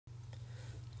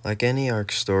Like any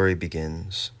arc story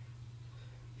begins,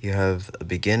 you have a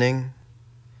beginning,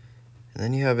 and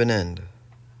then you have an end.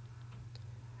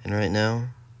 And right now,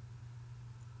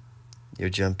 you're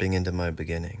jumping into my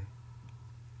beginning.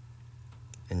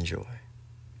 Enjoy.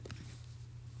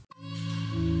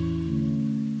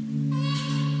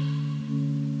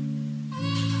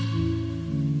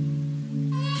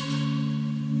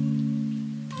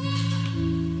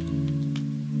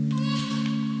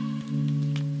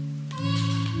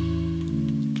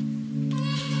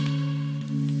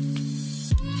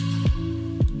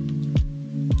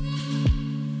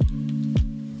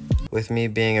 With me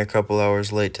being a couple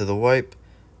hours late to the wipe,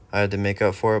 I had to make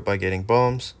up for it by getting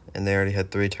bombs, and they already had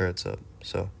 3 turrets up,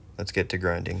 so let's get to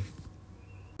grinding.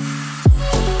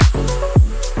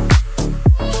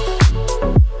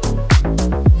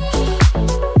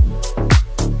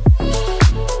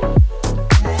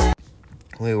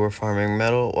 We were farming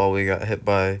metal while we got hit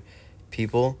by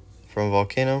people from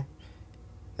Volcano.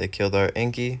 They killed our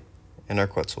Enki and our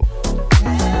Quetzal.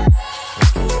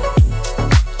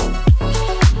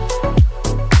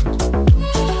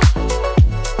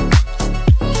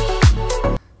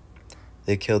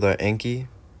 They killed our Enki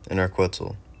and our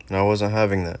Quetzal, and I wasn't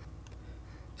having that.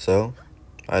 So,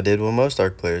 I did what most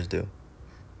Ark players do.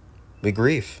 We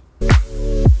grief.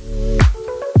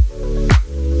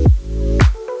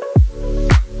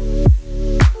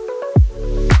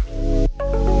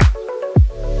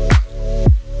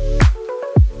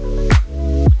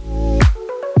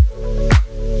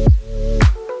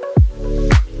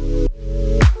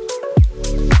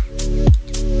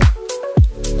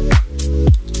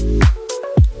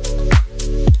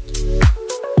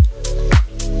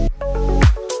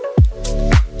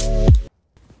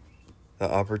 The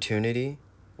opportunity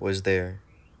was there.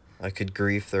 I could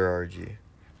grief their RG.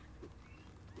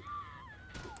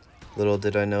 Little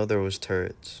did I know there was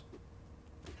turrets.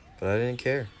 But I didn't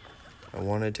care. I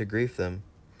wanted to grief them.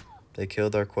 They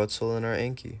killed our Quetzal and our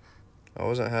Enki. I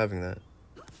wasn't having that.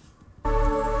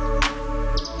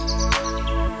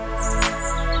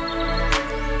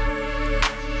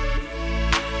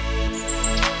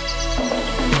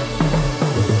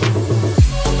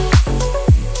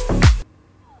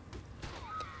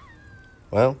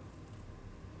 Well,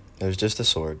 there's just a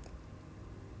sword.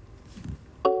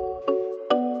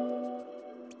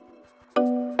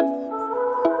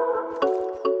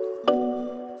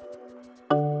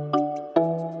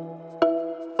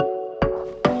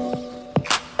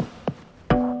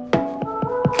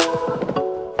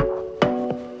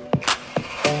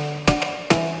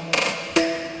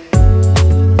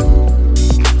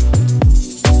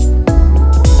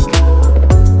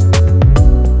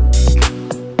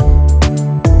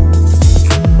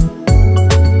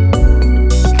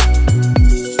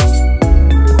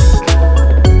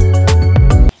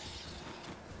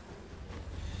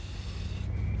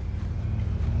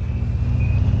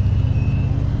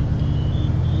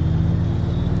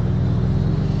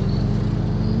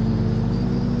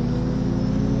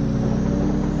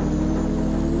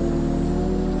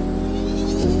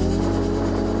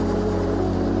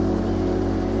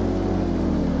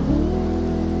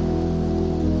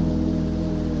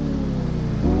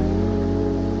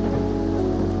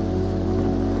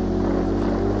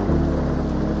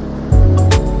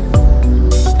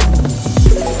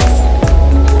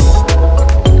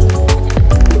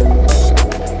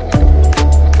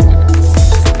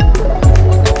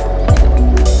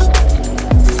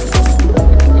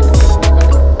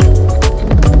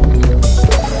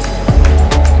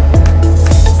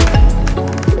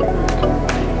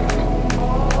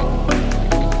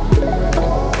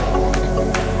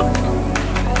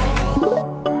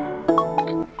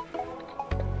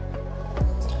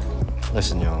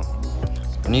 Listen, y'all.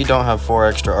 When you don't have 4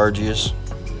 extra RGs,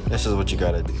 this is what you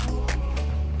gotta do.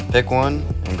 Pick one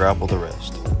and grapple the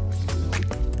rest.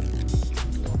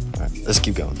 Alright, let's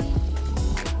keep going.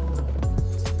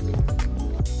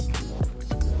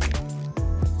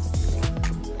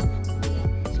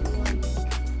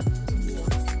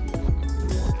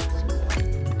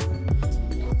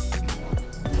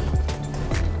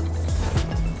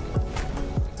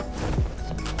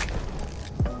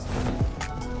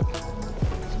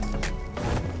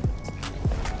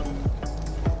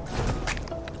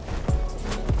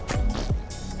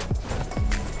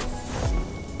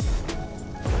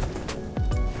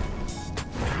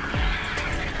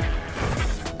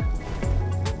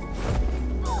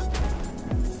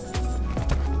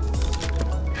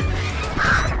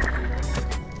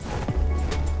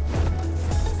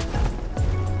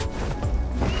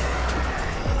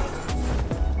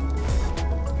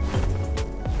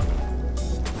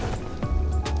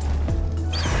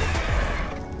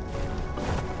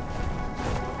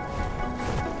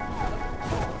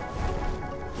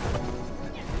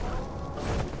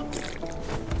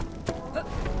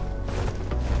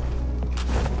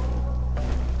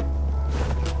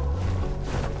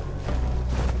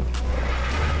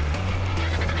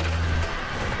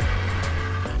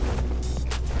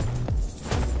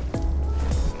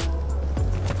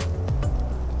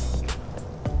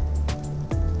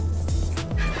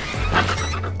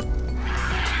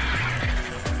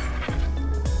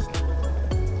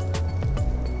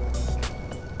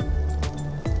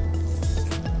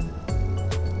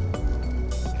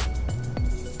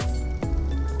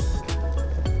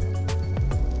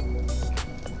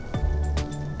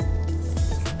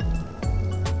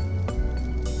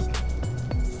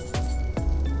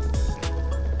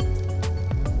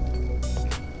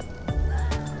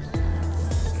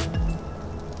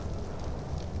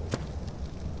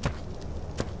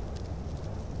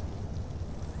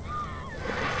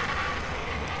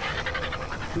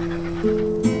 So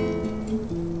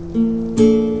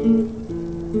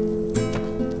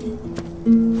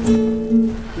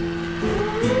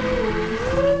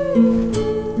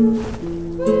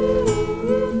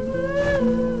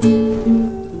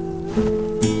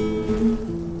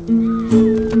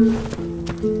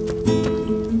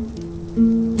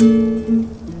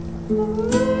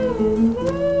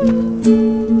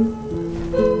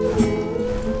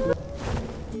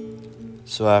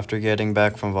after getting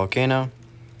back from Volcano,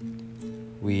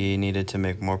 we needed to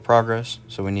make more progress,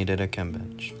 so we needed a chem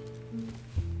bench.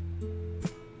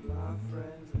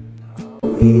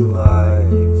 We like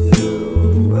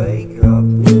to wake up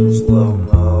in slow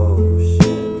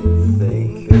motion,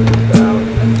 think about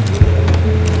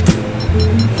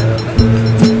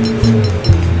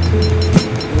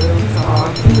we'll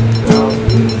talk about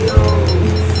the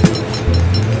ocean,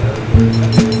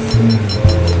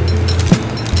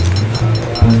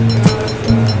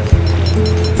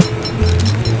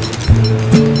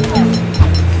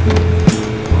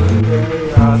 one day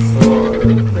I saw a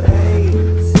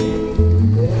painting,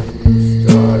 then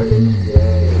started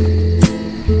day,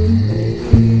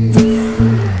 maybe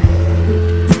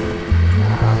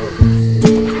out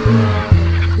to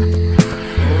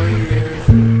 4 years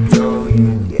ago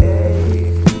you gave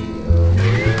me a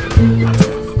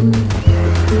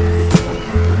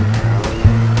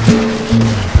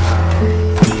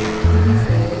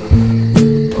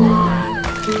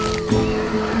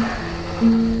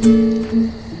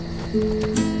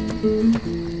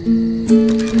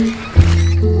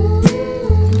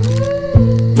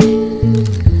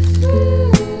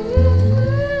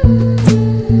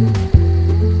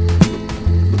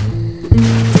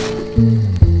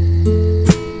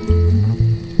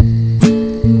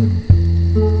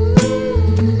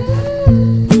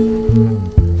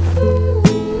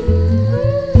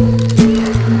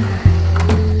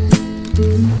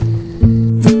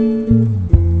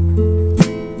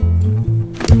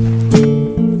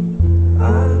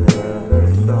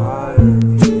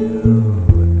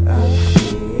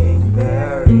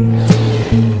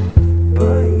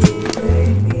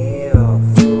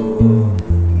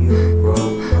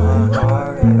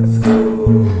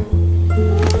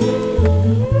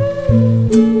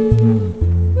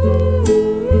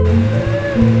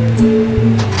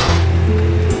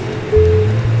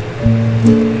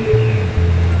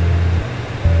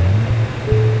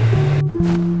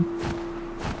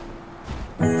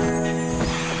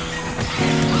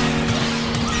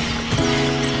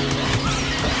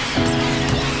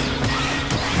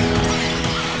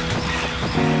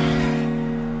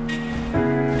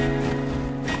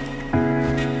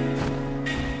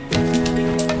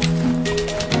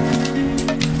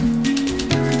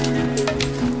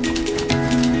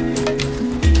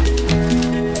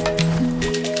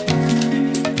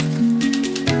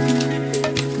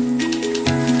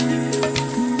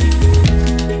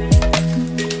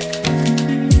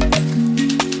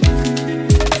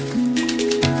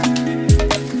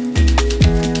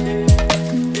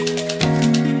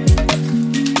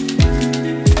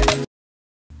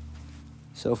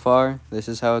So far, this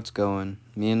is how it's going.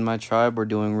 Me and my tribe, we're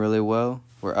doing really well.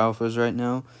 We're alphas right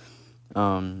now.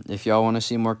 If y'all want to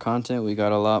see more content, we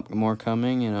got a lot more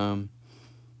coming, and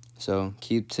so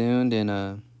keep tuned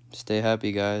and stay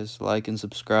happy, guys. Like and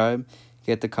subscribe.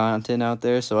 Get the content out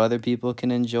there so other people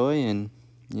can enjoy, and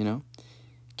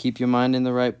keep your mind in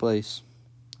the right place.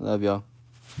 Love y'all.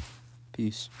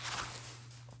 Peace.